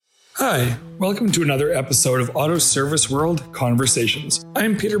Hi, welcome to another episode of Auto Service World Conversations.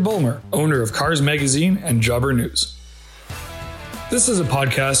 I'm Peter Bulmer, owner of Cars Magazine and Jobber News. This is a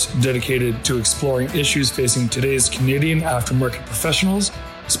podcast dedicated to exploring issues facing today's Canadian aftermarket professionals,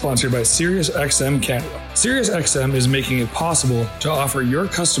 sponsored by SiriusXM Canada. SiriusXM is making it possible to offer your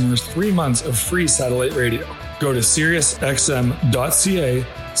customers 3 months of free satellite radio. Go to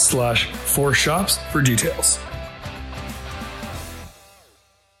SiriusXM.ca/4shops for details.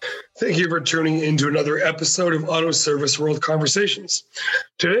 Thank you for tuning into another episode of Auto Service World Conversations.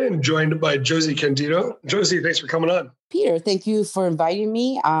 Today I'm joined by Josie Candido. Josie, thanks for coming on. Peter, thank you for inviting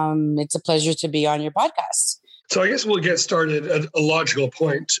me. It's a pleasure to be on your podcast. So I guess we'll get started at a logical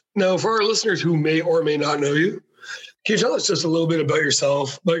point. Now, for our listeners who may or may not know you, can you tell us just a little bit about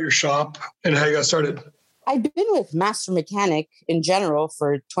yourself, about your shop, and how you got started? I've been with Master Mechanic in general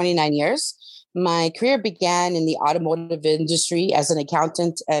for 29 years. My career began in the automotive industry as an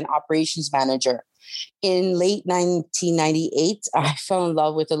accountant and operations manager. In late 1998, I fell in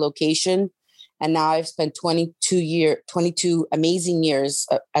love with the location, and now I've spent 22 amazing years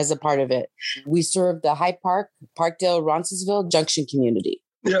as a part of it. We serve the High Park, Parkdale, Roncesvalles Junction community.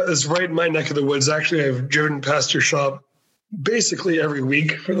 Yeah, it's right in my neck of the woods. Actually, I've driven past your shop basically every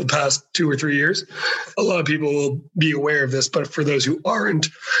week for the past 2 or 3 years. A lot of people will be aware of this, but for those who aren't,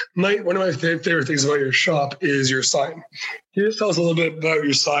 one of my favorite things about your shop is your sign. Can you just tell us a little bit about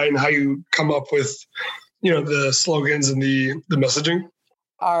your sign, how you come up with, the slogans and the messaging?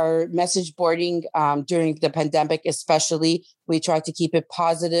 Our message boarding during the pandemic, especially, we try to keep it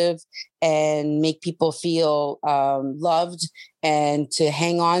positive and make people feel loved and to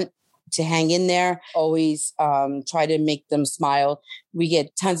hang in there, always try to make them smile. We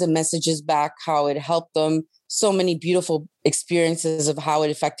get tons of messages back, how it helped them. So many beautiful experiences of how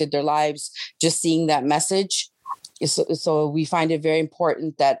it affected their lives, just seeing that message. So we find it very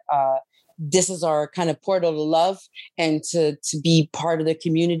important that this is our kind of portal to love and to be part of the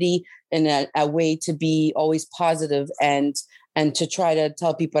community in a way to be always positive and to try to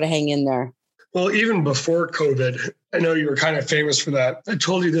tell people to hang in there. Well, even before COVID, I know you were kind of famous for that. I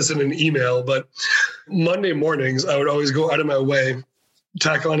told you this in an email, but Monday mornings, I would always go out of my way,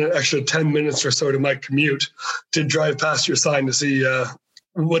 tack on an extra 10 minutes or so to my commute to drive past your sign to see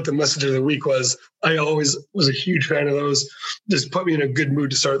what the message of the week was. I always was a huge fan of those. Just put me in a good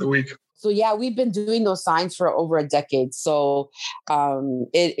mood to start the week. So yeah, we've been doing those signs for over a decade. So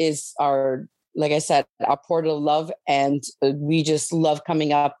it is our, like I said, our portal of love. And we just love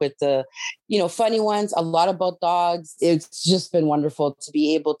coming up with the, funny ones, a lot about dogs. It's just been wonderful to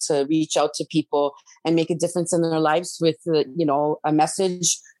be able to reach out to people and make a difference in their lives with, a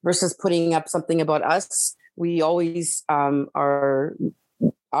message versus putting up something about us. We always are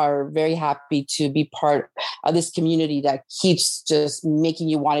very happy to be part of this community that keeps just making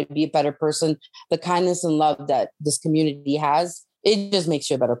you want to be a better person. The kindness and love that this community has, it just makes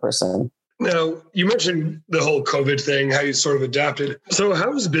you a better person. Now, you mentioned the whole COVID thing, how you sort of adapted. So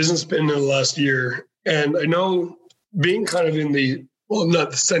how has business been in the last year? And I know being kind of in not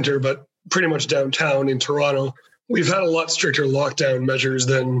the center, but pretty much downtown in Toronto, we've had a lot stricter lockdown measures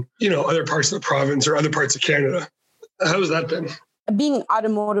than, other parts of the province or other parts of Canada. How has that been? Being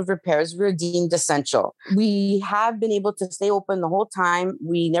automotive repairs, we're deemed essential. We have been able to stay open the whole time.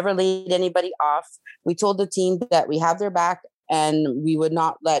 We never laid anybody off. We told the team that we have their back and we would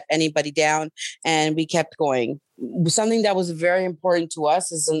not let anybody down. And we kept going. Something that was very important to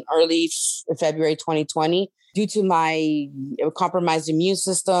us is in early February 2020, due to my compromised immune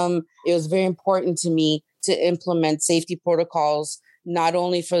system, it was very important to me to implement safety protocols, not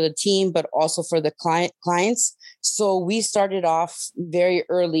only for the team, but also for the clients. So we started off very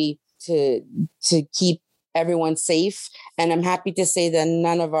early to keep everyone safe. And I'm happy to say that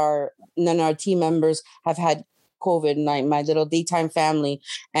none of our team members have had COVID, my little daytime family.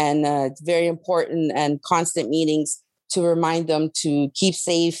 And it's very important and constant meetings to remind them to keep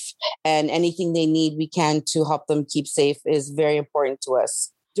safe, and anything they need, we can to help them keep safe is very important to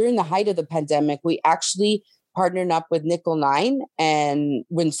us. During the height of the pandemic, we actually partnered up with Nickel 9. And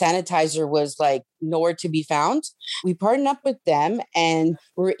when sanitizer was like nowhere to be found, we partnered up with them and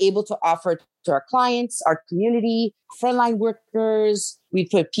we were able to offer to our clients, our community, frontline workers. We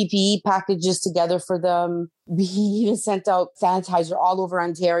put PPE packages together for them. We even sent out sanitizer all over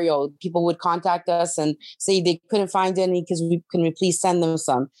Ontario. People would contact us and say they couldn't find any because can we please send them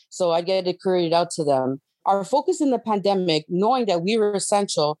some? So I get it couriered out to them. Our focus in the pandemic, knowing that we were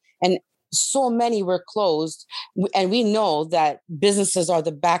essential and so many were closed. And we know that businesses are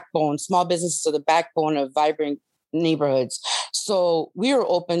the backbone, small businesses are the backbone of vibrant neighborhoods. So we were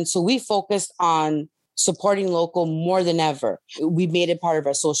open. So we focused on supporting local more than ever. We made it part of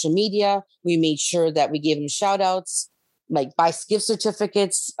our social media. We made sure that we gave them shout outs, like buy gift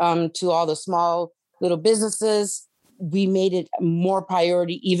certificates to all the small little businesses. We made it more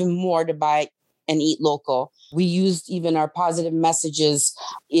priority, even more, to buy and eat local. We used even our positive messages,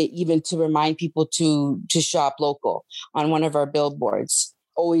 even to remind people to shop local on one of our billboards,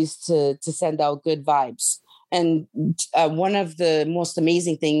 always to send out good vibes. And one of the most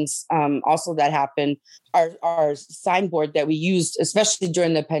amazing things also that happened, our signboard that we used, especially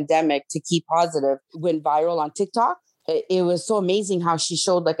during the pandemic, to keep positive, went viral on TikTok. It was so amazing how she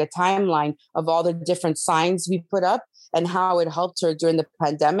showed like a timeline of all the different signs we put up and how it helped her during the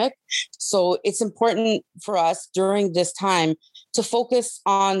pandemic. So it's important for us during this time to focus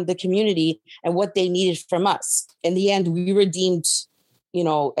on the community and what they needed from us. In the end, we were deemed,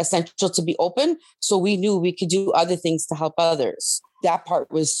 essential to be open. So we knew we could do other things to help others. That part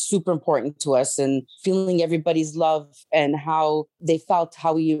was super important to us, and feeling everybody's love and how they felt,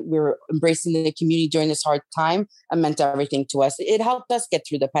 how we were embracing the community during this hard time, meant everything to us. It helped us get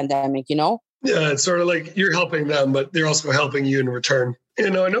through the pandemic, Yeah, it's sort of like you're helping them, but they're also helping you in return. I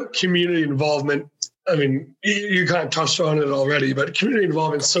know community involvement, I mean, you kind of touched on it already, but community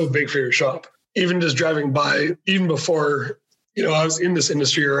involvement is so big for your shop. Even just driving by, even before, I was in this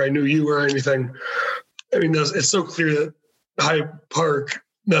industry or I knew you or anything. I mean, it's so clear that Hyde Park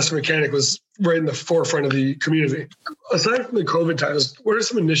Master Mechanic was right in the forefront of the community. Aside from the COVID times, what are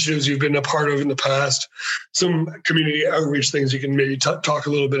some initiatives you've been a part of in the past? Some community outreach things you can maybe talk a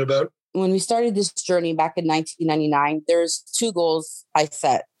little bit about? When we started this journey back in 1999, there's 2 goals I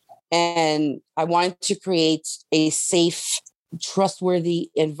set. And I wanted to create a safe,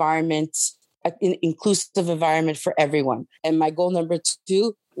 trustworthy environment, an inclusive environment for everyone. And my goal number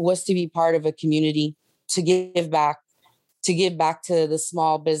 2 was to be part of a community, to give back to the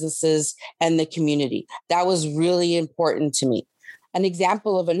small businesses and the community. That was really important to me. An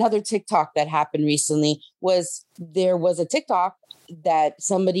example of another TikTok that happened recently was there was a TikTok that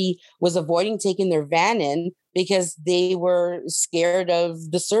somebody was avoiding taking their van in because they were scared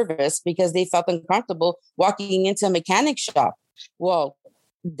of the service, because they felt uncomfortable walking into a mechanic shop. Well,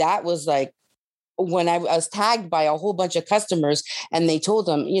 that was like, when I was tagged by a whole bunch of customers and they told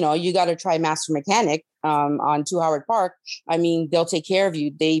them, you got to try Master Mechanic on 2 Howard Park. I mean, they'll take care of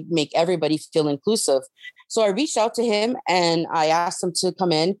you. They make everybody feel inclusive. So I reached out to him and I asked him to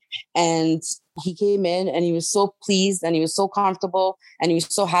come in, and he came in and he was so pleased and he was so comfortable and he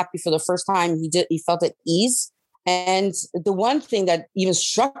was so happy for the first time. He felt at ease. And the one thing that even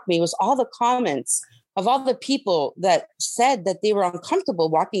struck me was all the comments of all the people that said that they were uncomfortable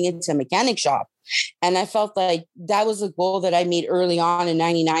walking into a mechanic shop. And I felt like that was a goal that I made early on in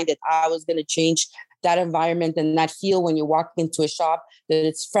 99, that I was going to change that environment and that feel when you walk into a shop, that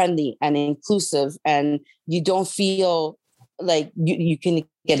it's friendly and inclusive and you don't feel like you can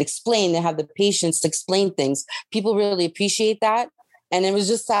get explained and have the patience to explain things. People really appreciate that. And it was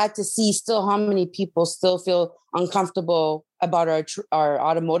just sad to see still how many people still feel uncomfortable about our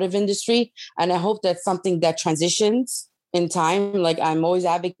automotive industry. And I hope that's something that transitions in time. Like, I'm always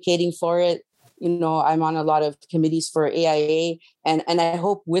advocating for it. I'm on a lot of committees for AIA. And I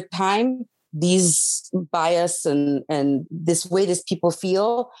hope with time, these bias and this way that people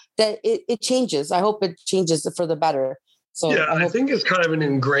feel, that it changes. I hope it changes for the better. So yeah, I think it's kind of an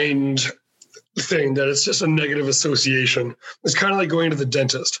ingrained thing that it's just a negative association. It's kind of like going to the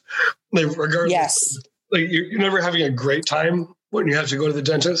dentist. Like, regardless, yes, like you're never having a great time when you have to go to the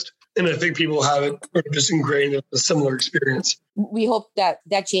dentist. And I think people have it just ingrained in a similar experience. We hope that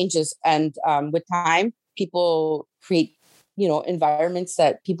changes. And with time, people create, environments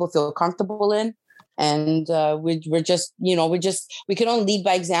that people feel comfortable in. And we can only lead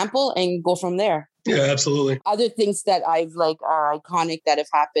by example and go from there. Yeah, absolutely. Other things that I've are iconic that have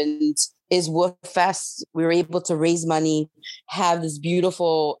happened is Woof Fest. We were able to raise money, have this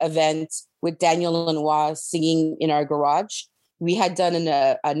beautiful event with Daniel Lanois singing in our garage. We had done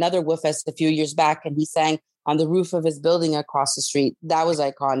another Woof Fest a few years back, and he sang on the roof of his building across the street. That was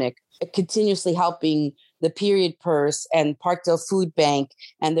iconic. Continuously helping the Period Purse and Parkdale Food Bank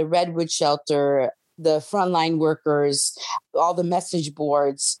and the Redwood Shelter, the frontline workers, all the message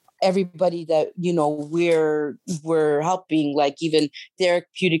boards, everybody that, we're helping, like even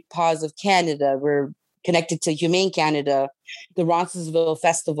Therapeutic Paws of Canada. We're connected to Humane Canada, the Roncesvalles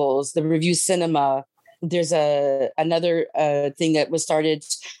festivals, the Review Cinema, There's another thing that was started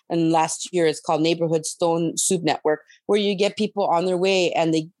in last year. It's called Neighborhood Stone Soup Network, where you get people on their way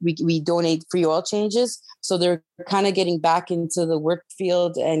and we donate free oil changes. So they're kind of getting back into the work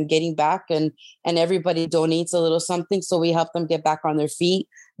field and getting back, and everybody donates a little something. So we help them get back on their feet.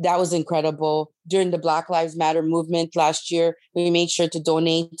 That was incredible. During the Black Lives Matter movement last year, we made sure to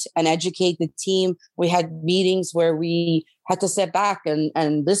donate and educate the team. We had meetings where we had to step back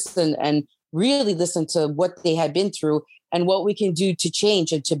and listen and really listen to what they had been through and what we can do to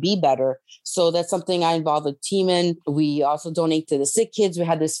change and to be better. So that's something I involve the team in. We also donate to the sick kids. We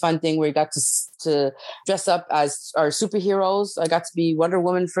had this fun thing where we got to dress up as our superheroes. I got to be Wonder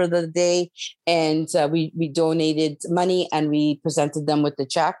Woman for the day, and we donated money and we presented them with the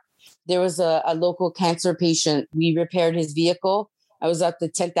check. There was a local cancer patient. We repaired his vehicle. I was up to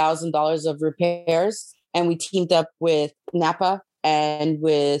 $10,000 of repairs, and we teamed up with Napa and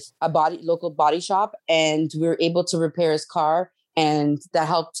with a local body shop, and we were able to repair his car, and that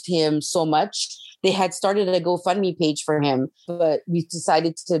helped him so much. They had started a GoFundMe page for him, but we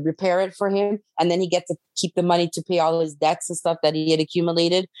decided to repair it for him, and then he gets to keep the money to pay all his debts and stuff that he had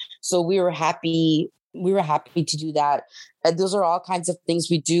accumulated. So we were happy to do that. And those are all kinds of things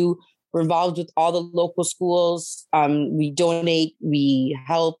we do. We're involved with all the local schools. We donate, we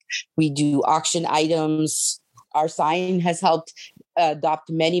help, we do auction items. Our sign has helped adopt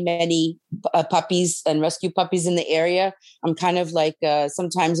many puppies and rescue puppies in the area. I'm kind of like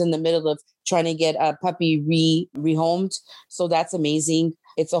sometimes in the middle of trying to get a puppy rehomed. So that's amazing.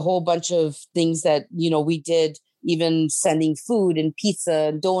 It's a whole bunch of things that, we did, even sending food and pizza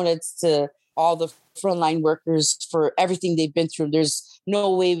and donuts to all the frontline workers for everything they've been through. There's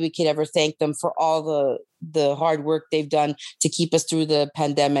no way we could ever thank them for all the hard work they've done to keep us through the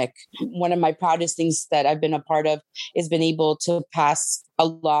pandemic. One of my proudest things that I've been a part of is been able to pass a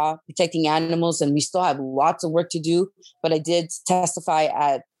law protecting animals, and we still have lots of work to do, but I did testify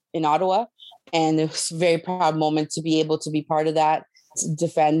in Ottawa, and it was a very proud moment to be able to be part of that, to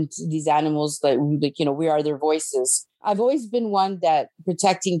defend these animals that we are their voices. I've always been one that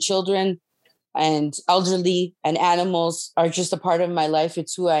protecting children and elderly and animals are just a part of my life.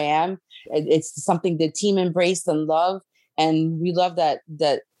 It's who I am. It's something the team embraced and love. And we love that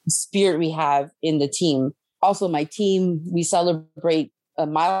spirit we have in the team. Also, my team, we celebrate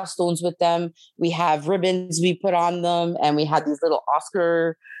milestones with them. We have ribbons we put on them, and we have these little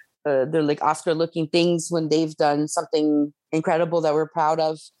Oscar, they're like Oscar looking things when they've done something incredible that we're proud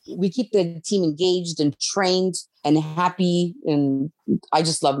of. We keep the team engaged and trained and happy. And I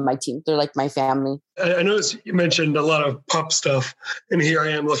just love my team. They're like my family. I noticed you mentioned a lot of pup stuff. And here I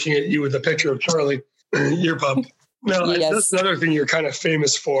am looking at you with a picture of Charlie, your pup. Now, yes. That's another thing you're kind of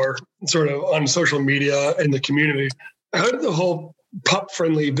famous for, sort of on social media and the community. How did the whole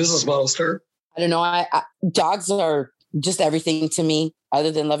pup-friendly business model start? I don't know. Dogs are just everything to me,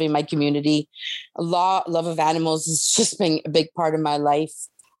 other than loving my community. Love of animals has just been a big part of my life.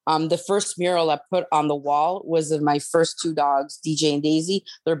 The first mural I put on the wall was of my first two dogs, DJ and Daisy.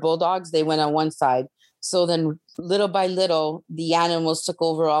 They're bulldogs. They went on one side. So then little by little, the animals took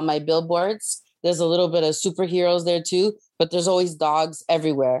over all my billboards. There's a little bit of superheroes there too, but there's always dogs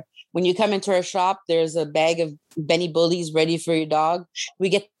everywhere. When you come into our shop, there's a bag of Benny Bullies ready for your dog. We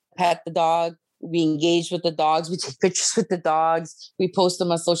get to pet the dog. We engage with the dogs. We take pictures with the dogs. We post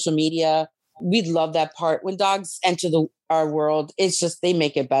them on social media. We love that part. When dogs enter our world, it's just, they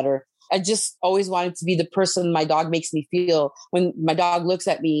make it better. I just always wanted to be the person my dog makes me feel. When my dog looks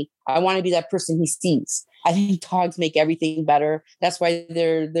at me, I want to be that person he sees. I think dogs make everything better. That's why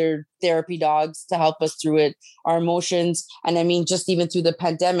they're therapy dogs, to help us through it, our emotions. And I mean, just even through the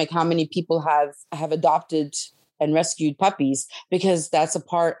pandemic, how many people have adopted and rescued puppies, because that's a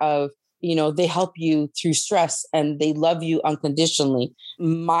part of, they help you through stress and they love you unconditionally.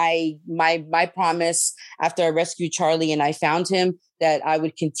 My promise after I rescued Charlie and I found him, that I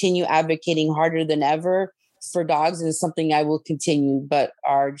would continue advocating harder than ever for dogs, and it's something I will continue. But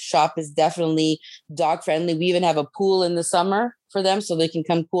our shop is definitely dog friendly. We even have a pool in the summer for them so they can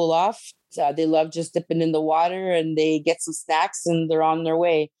come cool off. They love just dipping in the water, and they get some snacks and they're on their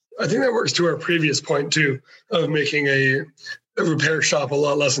way. I think that works to our previous point too, of making a repair shop a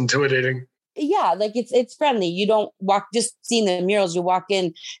lot less intimidating. Yeah, like it's friendly. You don't walk, just seeing the murals, you walk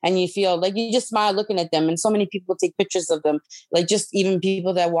in and you feel like you just smile looking at them. And so many people take pictures of them, like just even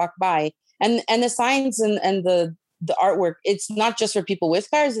people that walk by. And the signs and the artwork, it's not just for people with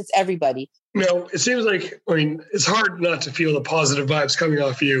cars, it's everybody. No, it seems like, it's hard not to feel the positive vibes coming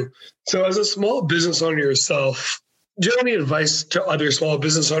off you. So as a small business owner yourself, do you have any advice to other small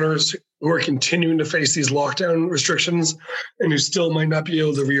business owners who are continuing to face these lockdown restrictions and who still might not be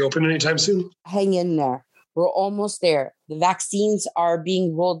able to reopen anytime soon? Hang in there. We're almost there. The vaccines are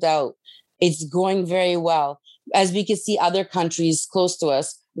being rolled out. It's going very well. As we can see, other countries close to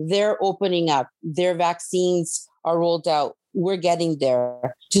us, they're opening up. Their vaccines are rolled out. We're getting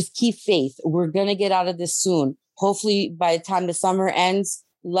there. Just keep faith. We're going to get out of this soon. Hopefully, by the time the summer ends,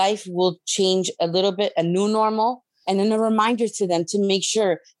 life will change a little bit, a new normal. And then a reminder to them to make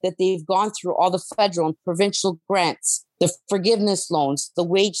sure that they've gone through all the federal and provincial grants, the forgiveness loans, the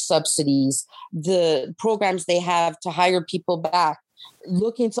wage subsidies, the programs they have to hire people back.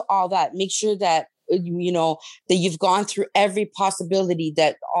 Look into all that. Make sure that, that you've gone through every possibility,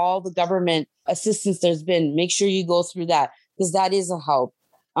 that all the government assistance there's been. Make sure you go through that, because that is a help.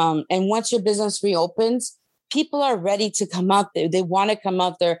 And once your business reopens, people are ready to come out there. They want to come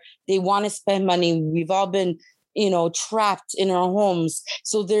out there. They want to spend money. We've all been trapped in our homes.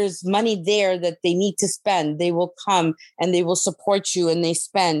 So there's money there that they need to spend. They will come and they will support you and they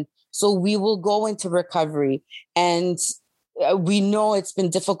spend. So we will go into recovery. And we know it's been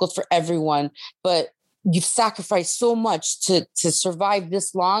difficult for everyone, but you've sacrificed so much to survive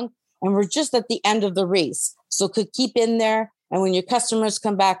this long. And we're just at the end of the race. So could keep in there. And when your customers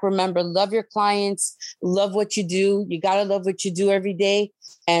come back, remember, love your clients, love what you do. You got to love what you do every day,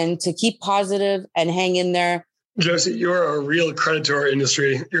 and to keep positive and hang in there. Josie, you're a real credit to our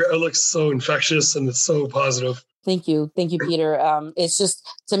industry. Your outlook's so infectious and it's so positive. Thank you. Thank you, Peter. It's just,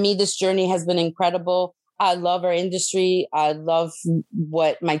 to me, this journey has been incredible. I love our industry. I love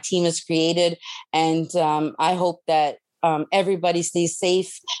what my team has created. And I hope that everybody stays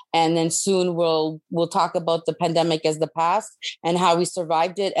safe. And then soon we'll talk about the pandemic as the past and how we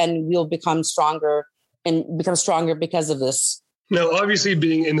survived it. And we'll become stronger because of this. Now, obviously,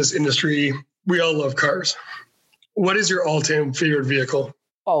 being in this industry, we all love cars. What is your all-time favorite vehicle?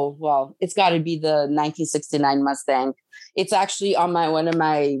 Oh, well, it's got to be the 1969 Mustang. It's actually on one of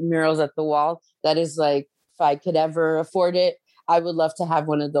my murals at the wall. That is like, if I could ever afford it, I would love to have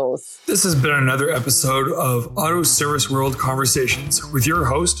one of those. This has been another episode of Auto Service World Conversations with your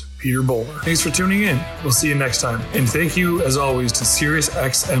host, Peter Bolmer. Thanks for tuning in. We'll see you next time. And thank you, as always, to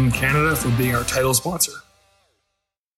SiriusXM Canada for being our title sponsor.